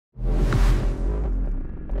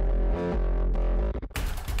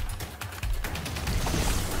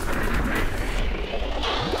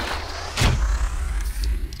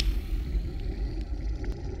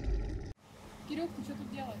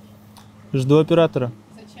Жду оператора.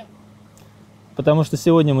 Зачем? Потому что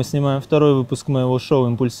сегодня мы снимаем второй выпуск моего шоу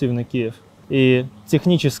 «Импульсивный Киев». И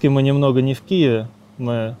технически мы немного не в Киеве,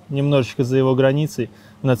 мы немножечко за его границей,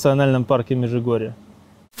 в национальном парке Межигорье.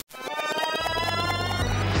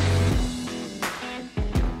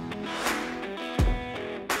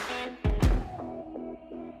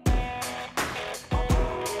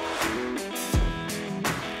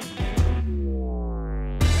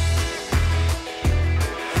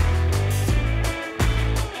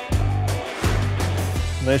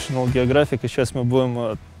 National Geographic, и сейчас мы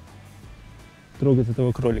будем трогать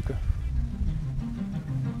этого кролика.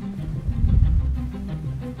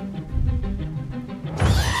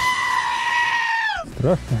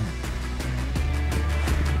 Страшно.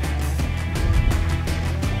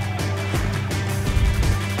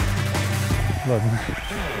 Ладно.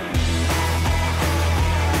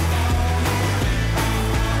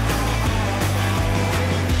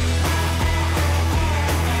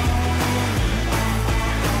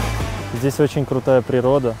 Здесь очень крутая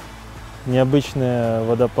природа, необычные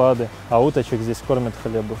водопады, а уточек здесь кормят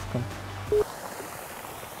хлебушком.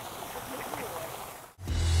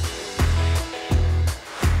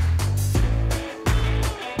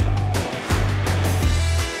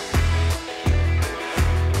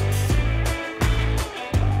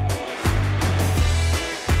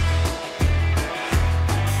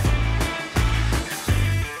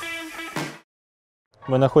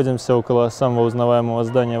 Мы находимся около самого узнаваемого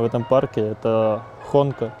здания в этом парке. Это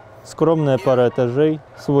Хонка. Скромная пара этажей,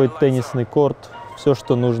 свой теннисный корт, все,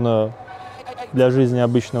 что нужно для жизни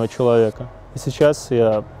обычного человека. И сейчас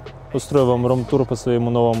я устрою вам рум-тур по своему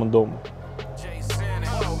новому дому.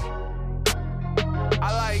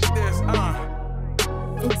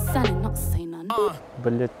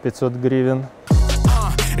 Блять, 500 гривен.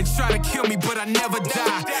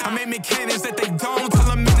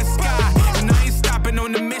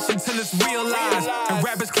 On the mission till it's realized. And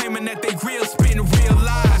rappers claiming that they real, spitting real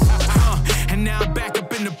lies. And now I'm back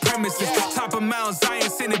up in the premises. Top of Mount Zion,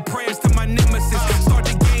 sending prayers to my nemesis. Start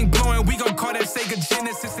the game blowing, we gon' call that Sega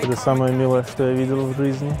Genesis. Это самое милое, что я видел в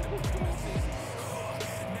жизни.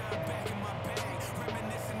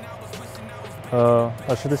 А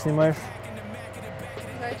что ты снимаешь?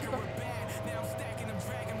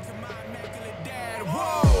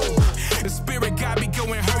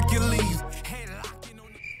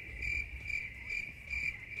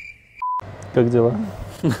 Как дела?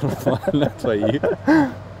 Нормально, твои?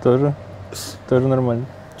 Тоже нормально.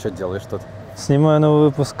 Что делаешь тут? Снимаю новый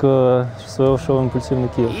выпуск своего шоу «Импульсивный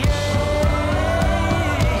Киев».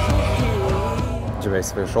 У тебя есть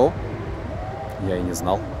свое шоу? Я и не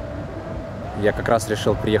знал. Я как раз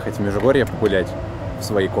решил приехать в Межигорье погулять в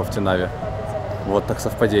своей кофте Нави. Вот так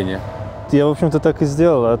совпадение. Я, в общем-то, так и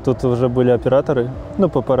сделал, а тут уже были операторы. Ну,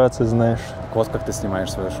 папарацци, знаешь. Кост, как ты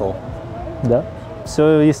снимаешь свое шоу? Да.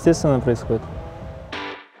 Все естественно происходит.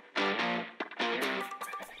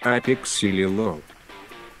 Apex или Low.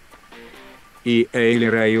 EA или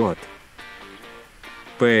Riot.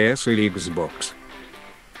 PS или Xbox.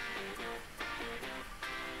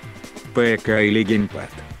 ПК или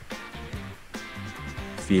геймпад.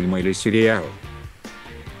 Фильм или сериал.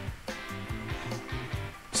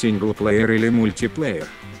 Синглплеер или мультиплеер.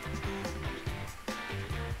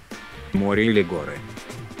 Море или горы.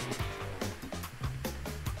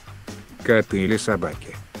 Коты или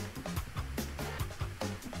собаки.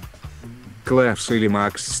 клawz или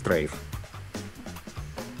Макс Стрейф.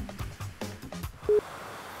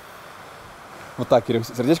 Вот так, Кирилл,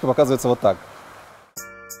 сердечко показывается вот так.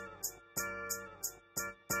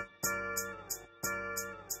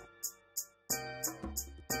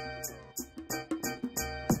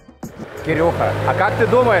 Кирюха, а как ты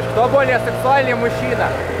думаешь, кто более сексуальный мужчина?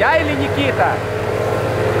 Я или Никита?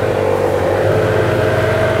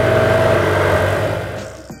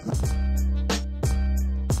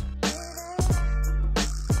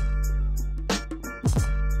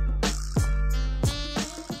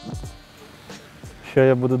 Сейчас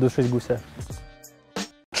я буду душить гуся.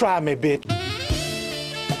 Try me, bitch.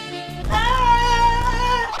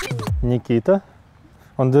 Никита.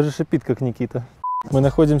 Он даже шипит, как Никита. Мы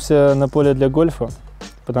находимся на поле для гольфа,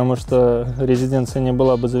 потому что резиденция не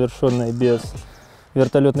была бы завершенной без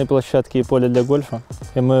вертолетной площадки и поля для гольфа.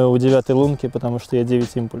 И мы у 9-й лунки, потому что я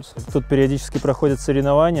 9Impulse. Тут периодически проходят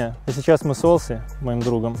соревнования. И сейчас мы с Олси, моим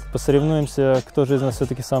другом, посоревнуемся, кто же из нас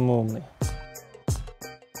все-таки самый умный.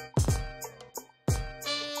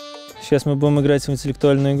 Сейчас мы будем играть в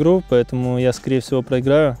интеллектуальную игру, поэтому я, скорее всего,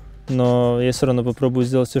 проиграю. Но я все равно попробую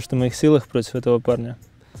сделать все, что в моих силах против этого парня.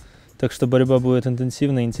 Так что борьба будет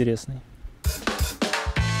интенсивной и интересной.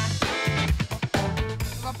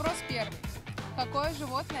 Вопрос первый. Какое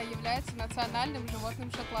животное является национальным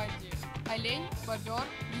животным Шотландии? Олень, бобер,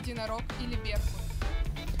 единорог или беркут?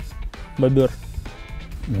 Бобер.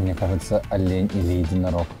 Мне кажется, олень или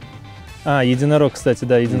единорог. А, единорог, кстати,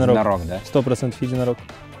 да, единорог. Единорог, да? 100% единорог.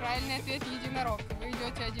 Правильный ответ – единорог. Вы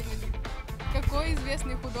идете 1-1. Какой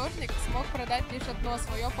известный художник смог продать лишь одно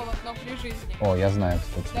свое полотно при жизни? О, я знаю,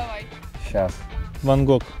 кстати. Давай. Сейчас. Ван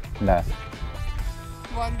Гог. Да.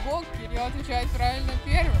 Ван Гог. Кирилл отвечает правильно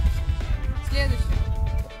первым. Следующий.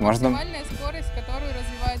 Можно? Максимальная скорость, которую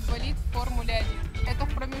развивает болид в Формуле 1. Это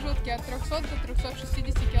в промежутке от 300 до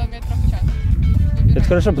 360 км в час. Выбирай. Это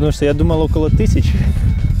хорошо, потому что я думал около 1000.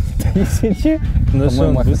 Ну,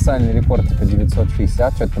 По-моему, официальный рекорд типа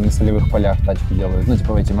 960, что-то там на солевых полях тачки делают. Ну,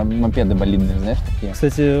 типа эти мопеды болидные, знаешь, такие.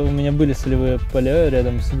 Кстати, у меня были солевые поля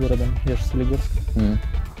рядом с городом, я же Солигорск.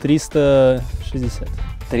 360.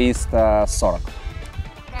 340.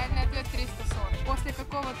 Правильный ответ 340. После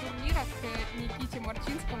какого турнира к Никите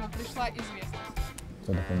Марчинскому пришла известность?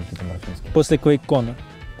 Кто такой Никита Марчинский? После Квейкона.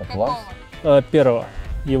 Какого? Первого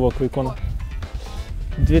его Квейкона.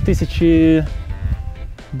 2000...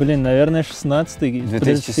 Блин, наверное, 16-й.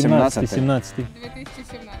 2017. 17-й.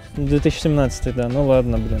 2017. 2017, да. Ну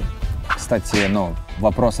ладно, блин. Кстати, ну,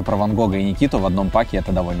 вопросы про Ван Гога и Никиту в одном паке,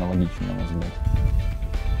 это довольно логично, на мой взгляд.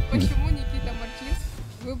 Почему Никита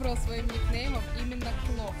Марчинский выбрал своим никнеймом именно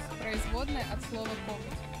clawz, производное от слова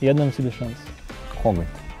коготь? Я дам тебе шанс. Коготь.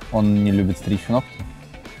 Он не любит стричь ногти.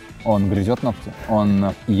 Он грызет ногти.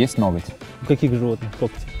 Он есть ноготь. У каких животных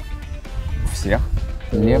когти? У всех.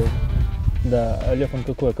 Лев, Да, а лев он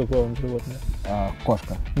какое? Какое он животное?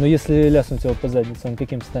 кошка. Но если ляснуть его по заднице, он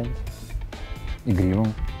каким станет?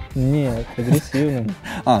 Игривым. Нет, агрессивным.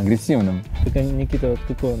 Агрессивным. Так Никита, вот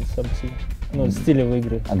какой он сам по себе? Ну, стилевой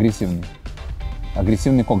игры. Агрессивный.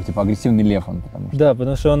 Агрессивный коготь, типа агрессивный лев он, потому что. Да,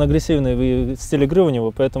 потому что он агрессивный, стиль игры у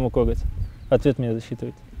него, поэтому коготь. Ответ меня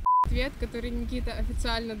засчитывает. Ответ, который Никита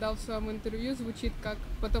официально дал в своем интервью, звучит как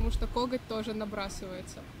 «потому что коготь тоже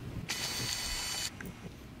набрасывается».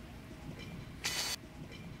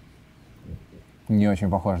 Не очень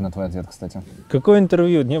похоже на твой ответ, кстати. Какое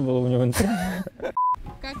интервью? Не было у него интервью.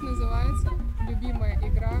 Как называется любимая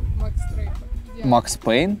игра Макс Стрейфа? Макс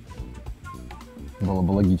Пейн? Было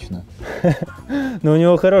бы логично. Но у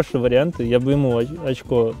него хорошие варианты, я бы ему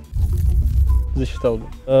очко засчитал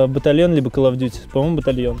бы. Батальон либо Call of Duty? По-моему,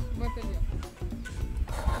 батальон. Батальон.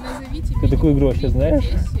 Назовите Ты такую игру вообще знаешь?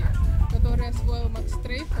 профессии, которые освоил Макс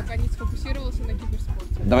Стрейф, пока не сфокусировался на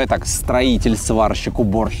киберспорте. Давай так, строитель, сварщик,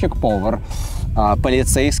 уборщик, повар,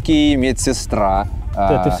 полицейский, медсестра,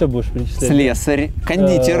 Да, ты все будешь перечислять. слесарь,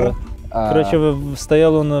 кондитер. Короче,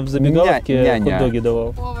 стоял он в забегаловке, Няня. хот-доги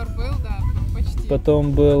давал. Повар был, да, почти.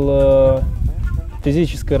 Потом был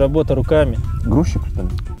физическая работа руками. Грузчик, что ли?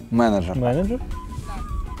 Менеджер. Менеджер. Так,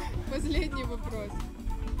 последний вопрос.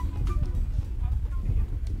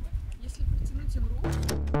 Если протянуть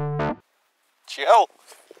игру... Чел!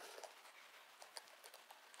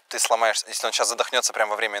 Ты сломаешься. Если он сейчас задохнется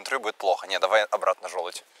прямо во время интервью, будет плохо. Не, давай обратно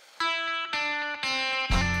желудь.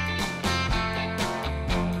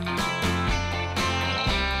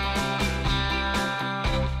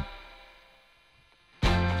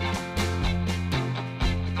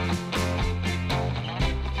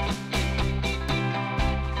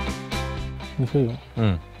 Михаил,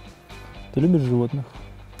 ты любишь животных?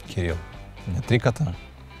 Кирилл, у меня 3 кота.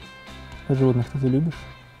 А животных ты любишь?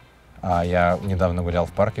 А я недавно гулял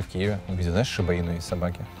в парке в Киеве. Увидел, знаешь, шибаину из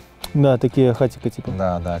собаки? Да, такие хатика типа.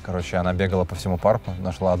 Да, короче, она бегала по всему парку,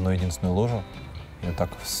 нашла одну единственную лужу. И вот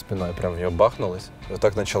так спиной прям в нее бахнулась. И вот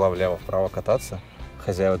так начала влево-вправо кататься.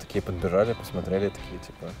 Хозяева такие подбежали, посмотрели, такие,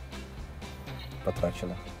 типа,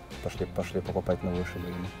 потрачено. Пошли покупать новую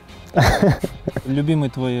шибаину. Любимый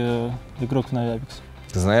твой игрок в Navi Apex?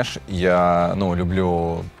 Ты знаешь, я,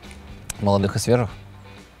 люблю молодых и свежих.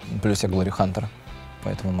 Плюс я Глори Хантер.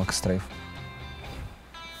 Поэтому Макс Стрейф.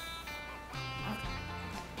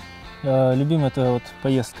 Любимая это вот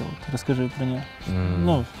поездка, вот расскажи про нее.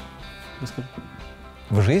 Ну, расскажи.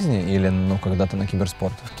 В жизни или, когда-то на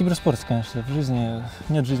киберспорт? В киберспорте, конечно, в жизни,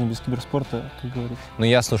 нет жизни без киберспорта, как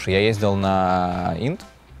говорится. Слушай, я ездил на Инт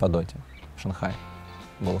по доте, в Шанхай.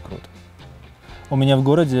 Было круто. У меня в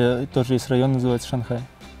городе тоже есть район, называется Шанхай.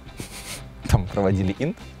 Там проводили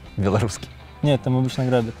Инт белорусский. Нет, там обычно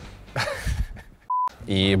грабят.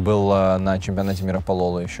 И был на чемпионате мира по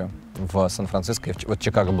лолу еще в Сан-Франциско. Вот в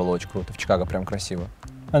Чикаго было очень круто. В Чикаго прям красиво.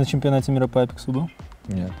 А на чемпионате мира по Апексу был?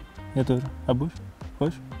 Нет. Я тоже. А будешь?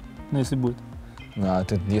 Хочешь? Ну, если будет.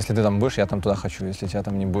 Если ты там будешь, я там туда хочу. Если тебя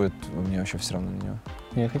там не будет, мне вообще все равно на него.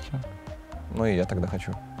 Я хочу. Ну и я тогда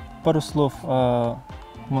хочу. Пару слов о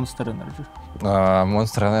Monster Energy?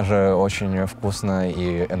 Monster Energy очень вкусно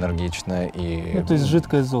и энергично, и... Ну, то есть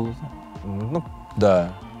жидкое золото. Ну, да.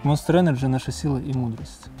 Monster Energy — наша сила и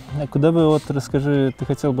мудрость. А куда бы, вот расскажи, ты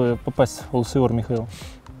хотел бы попасть, Olsior, Михаил?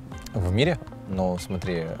 В мире? Ну,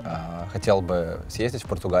 смотри, хотел бы съездить в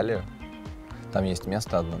Португалию. Там есть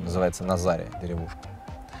место одно, называется Назаре, деревушка.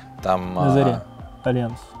 Там... На заре.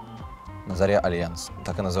 Альянс. На заре Альянс.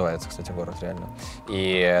 Так и называется, кстати, город реально.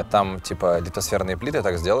 И там, типа, литосферные плиты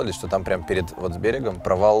так сделали, что там прям перед вот с берегом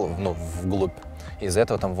провал, ну, вглубь. Из-за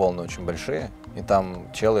этого там волны очень большие, и там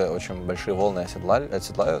челы очень большие волны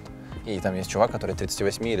оседлают. И там есть чувак, который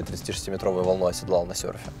 38 или 36-метровую волну оседлал на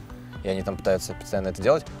серфе. И они там пытаются постоянно это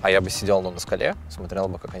делать. А я бы сидел, ну, на скале, смотрел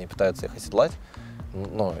бы, как они пытаются их оседлать.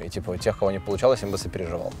 Ну, и типа тех, кого не получалось, им бы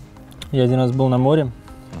сопереживал. Я один раз был на море,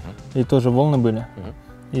 и тоже волны были.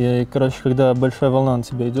 И, короче, когда большая волна на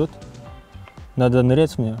тебя идет, надо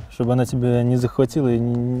нырять в нее, чтобы она тебя не захватила и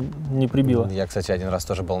не прибила. Я, кстати, один раз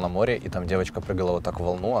тоже был на море, и там девочка прыгала вот так в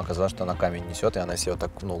волну, а оказалось, что она камень несет, и она себе вот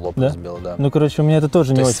так, ну, лоб разбила, да. Ну, короче, у меня это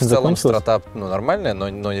тоже не очень закончилось. В целом стартап, ну, нормальная, но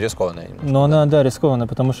не рискованная. Но она, да, рискованная,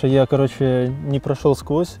 потому что я, короче, не прошел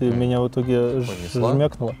сквозь, и меня в итоге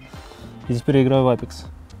жмякнуло. И теперь я играю в Apex.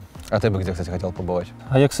 А ты бы где, кстати, хотел побывать?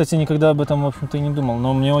 А я, кстати, никогда об этом, в общем-то, и не думал.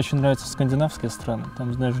 Но мне очень нравятся скандинавские страны.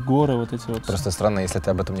 Там, знаешь, горы вот эти вот. Просто странно, если ты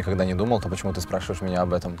об этом никогда не думал, то почему ты спрашиваешь меня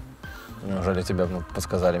об этом? Неужели тебе, ну,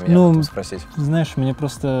 подсказали меня об этом спросить? Знаешь, мне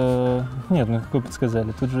просто... Нет, ну какой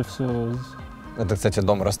подсказали? Тут же все... Это, кстати,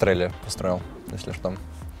 дом Растрелли построил, если что.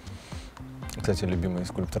 Кстати, любимый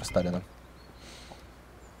скульптор Сталина.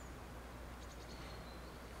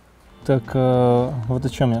 Так, вот о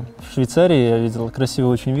чем я. В Швейцарии я видел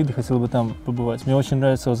красивые очень виды, хотел бы там побывать. Мне очень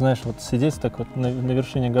нравится, вот знаешь, вот сидеть так вот на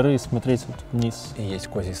вершине горы и смотреть вот вниз. И есть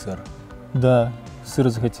козий сыр. Да, сыра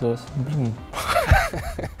захотелось. Блин.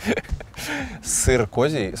 Сыр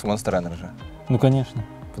козий с Monster Energy? Ну, конечно.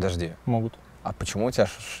 Подожди. Могут. А почему у тебя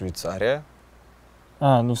Швейцария?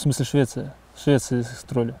 Ну в смысле Швеция. В Швеции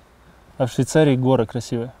строили. А в Швейцарии горы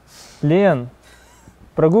красивые. Лен,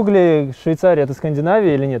 прогугли, Швейцария — это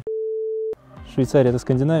Скандинавия или нет? Швейцария — это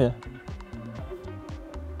Скандинавия?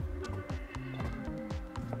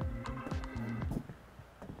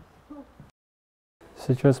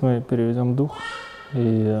 Сейчас мы переведем дух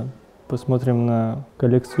и посмотрим на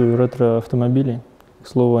коллекцию ретро-автомобилей. К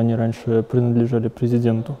слову, они раньше принадлежали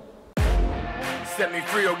президенту.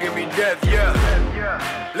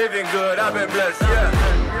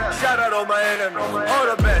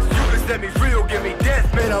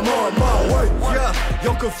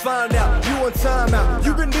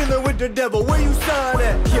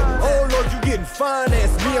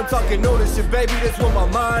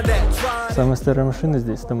 Самая старая машина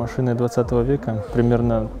здесь — это машины 20 века,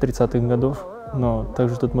 примерно 30-х годов. Но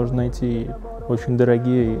также тут можно найти очень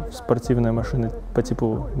дорогие и спортивные машины по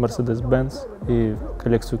типу Mercedes-Benz и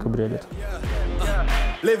коллекцию кабриолетов.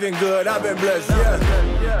 Living good, I've been blessed,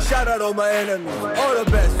 yeah. Shout out all my enemies, all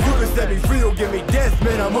the best. You can set me free, you'll give me death,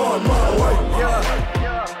 man. I'm on my way,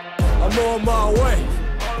 yeah. I'm on my way.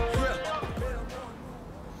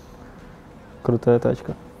 Крутая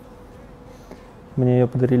тачка. Мне ее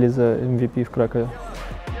подарили за MVP в Кракове.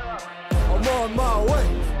 I'm on my way.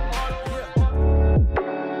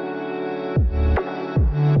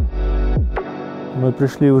 Мы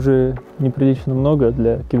пришли уже неприлично много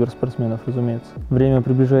для киберспортсменов, разумеется. Время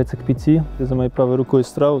приближается к 5. За моей правой рукой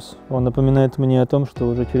страус. Он напоминает мне о том, что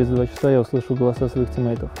уже через 2 часа я услышу голоса своих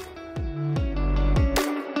тиммейтов.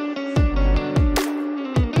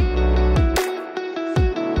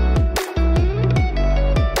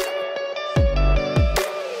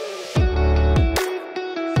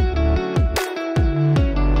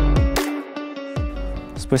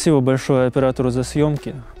 Спасибо большое оператору за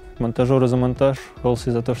съемки, монтажеру за монтаж,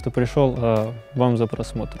 Олси за то, что пришел, а вам за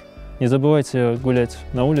просмотр. Не забывайте гулять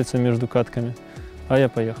на улице между катками, а я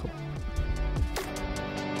поехал.